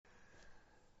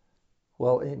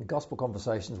Well, in Gospel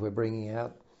Conversations, we're bringing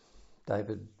out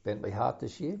David Bentley Hart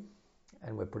this year,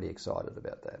 and we're pretty excited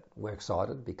about that. We're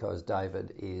excited because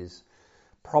David is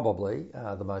probably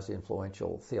the most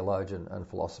influential theologian and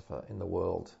philosopher in the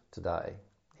world today.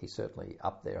 He's certainly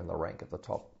up there in the rank of the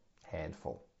top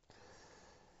handful.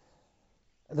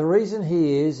 The reason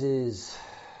he is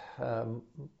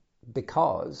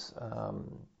because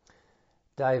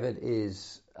David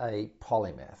is a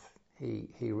polymath.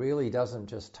 He really doesn't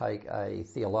just take a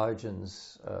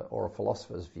theologian's or a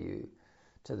philosopher's view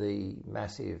to the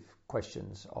massive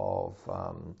questions of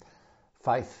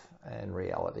faith and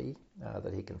reality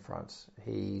that he confronts.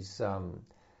 He's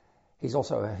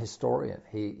also a historian.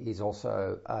 He's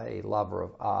also a lover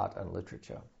of art and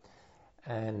literature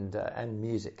and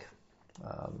music.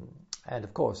 And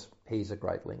of course, he's a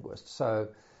great linguist. So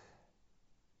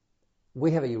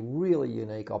we have a really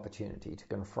unique opportunity to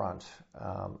confront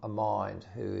a mind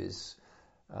who is,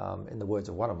 in the words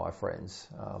of one of my friends,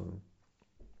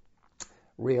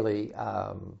 really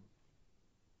an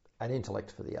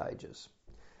intellect for the ages.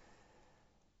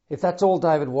 If that's all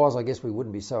David was, I guess we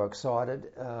wouldn't be so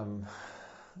excited.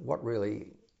 What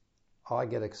really I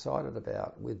get excited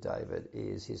about with David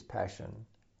is his passion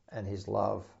and his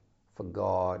love for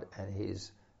God and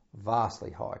his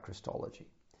vastly high Christology.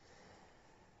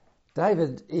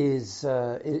 David is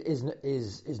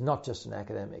not just an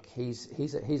academic.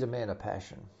 He's a man of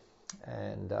passion,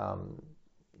 and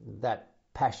that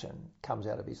passion comes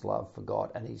out of his love for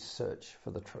God and his search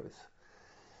for the truth.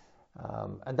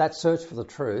 And that search for the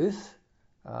truth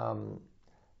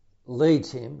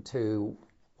leads him to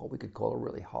what we could call a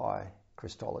really high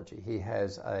Christology. He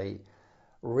has a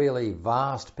really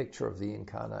vast picture of the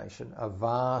incarnation, a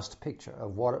vast picture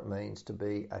of what it means to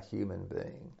be a human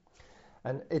being.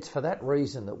 And it's for that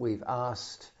reason that we've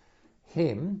asked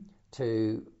him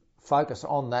to focus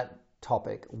on that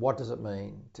topic. What does it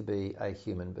mean to be a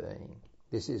human being?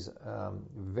 This is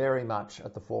very much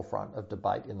at the forefront of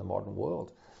debate in the modern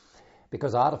world,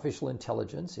 because artificial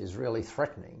intelligence is really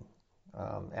threatening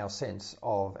our sense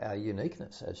of our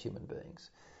uniqueness as human beings.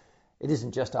 It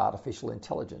isn't just artificial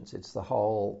intelligence, it's the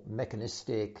whole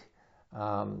mechanistic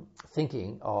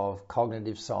thinking of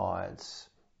cognitive science,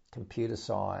 computer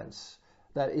science,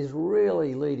 that is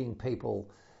really leading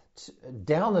people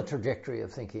down the trajectory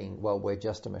of thinking, well, we're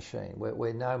just a machine.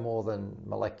 We're no more than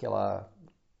molecular,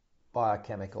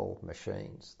 biochemical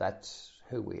machines. That's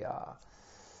who we are.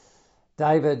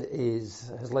 David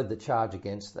has led the charge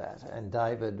against that, and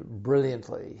David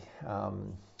brilliantly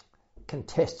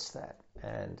contests that,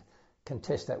 and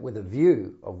contests that with a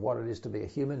view of what it is to be a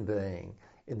human being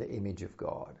in the image of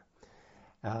God.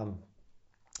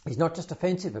 He's not just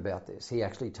offensive about this, he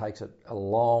actually takes it a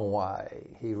long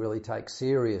way. He really takes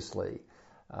seriously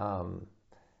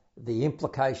the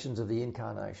implications of the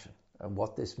incarnation and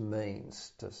what this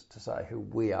means to say who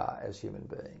we are as human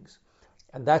beings.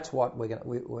 And that's what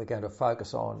we're going to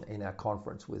focus on in our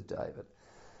conference with David.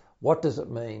 What does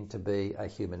it mean to be a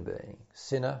human being?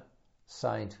 Sinner,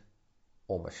 saint,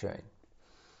 or machine?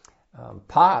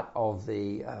 Part of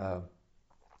the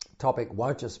topic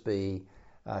won't just be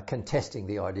contesting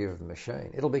the idea of the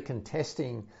machine. It'll be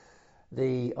contesting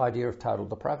the idea of total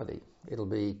depravity. It'll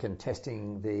be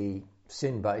contesting the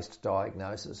sin-based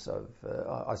diagnosis of,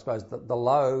 I suppose, the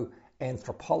low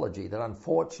anthropology that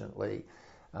unfortunately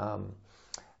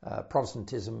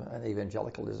Protestantism and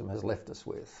evangelicalism has left us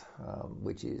with,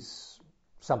 which is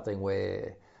something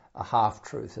where a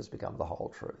half-truth has become the whole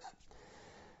truth.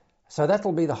 So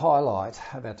that'll be the highlight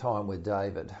of our time with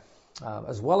David.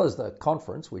 As well as the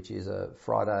conference, which is a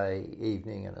Friday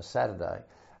evening and a Saturday,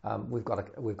 we've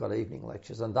got evening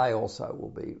lectures, and they also will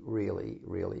be really,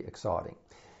 really exciting.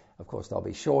 Of course, they'll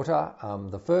be shorter.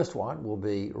 The first one will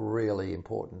be really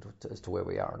important as to where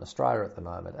we are in Australia at the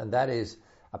moment, and that is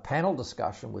a panel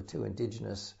discussion with two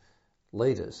Indigenous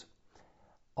leaders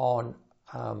on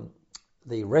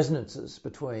the resonances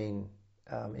between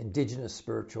Indigenous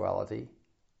spirituality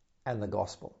and the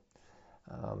gospel.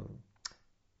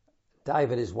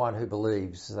 David is one who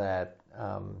believes that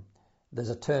there's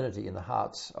eternity in the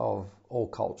hearts of all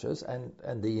cultures,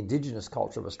 and the Indigenous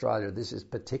culture of Australia, this is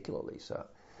particularly so.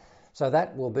 So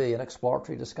that will be an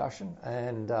exploratory discussion,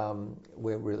 and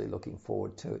we're really looking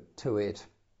forward to it.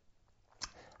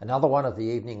 Another one of the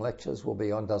evening lectures will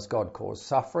be on Does God Cause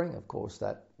Suffering? Of course,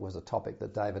 that was a topic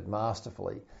that David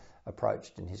masterfully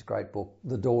approached in his great book,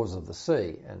 The Doors of the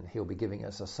Sea, and he'll be giving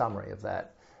us a summary of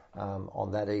that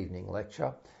on that evening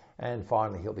lecture. And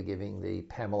finally, he'll be giving the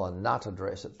Pamela Nutt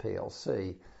address at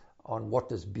PLC on what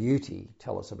does beauty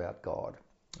tell us about God,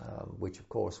 which of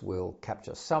course will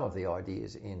capture some of the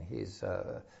ideas in his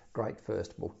great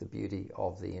first book, The Beauty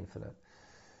of the Infinite.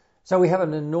 So we have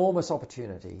an enormous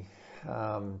opportunity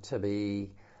to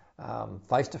be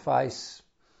face-to-face,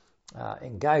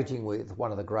 engaging with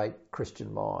one of the great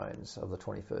Christian minds of the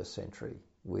 21st century.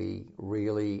 We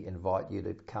really invite you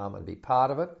to come and be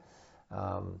part of it.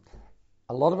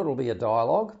 A lot of it will be a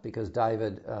dialogue because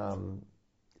David,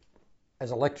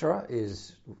 as a lecturer,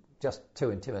 is just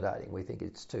too intimidating. We think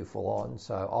it's too full on.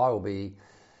 So I will be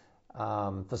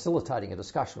facilitating a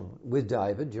discussion with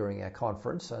David during our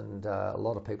conference, and a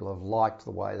lot of people have liked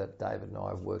the way that David and I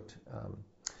have worked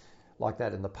like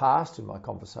that in the past in my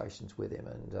conversations with him,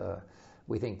 and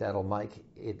we think that'll make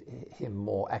him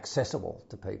more accessible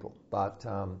to people. But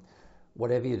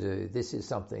whatever you do, this is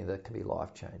something that can be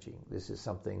life-changing. This is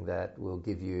something that will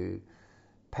give you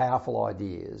powerful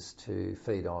ideas to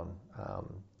feed on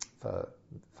for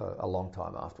a long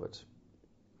time afterwards.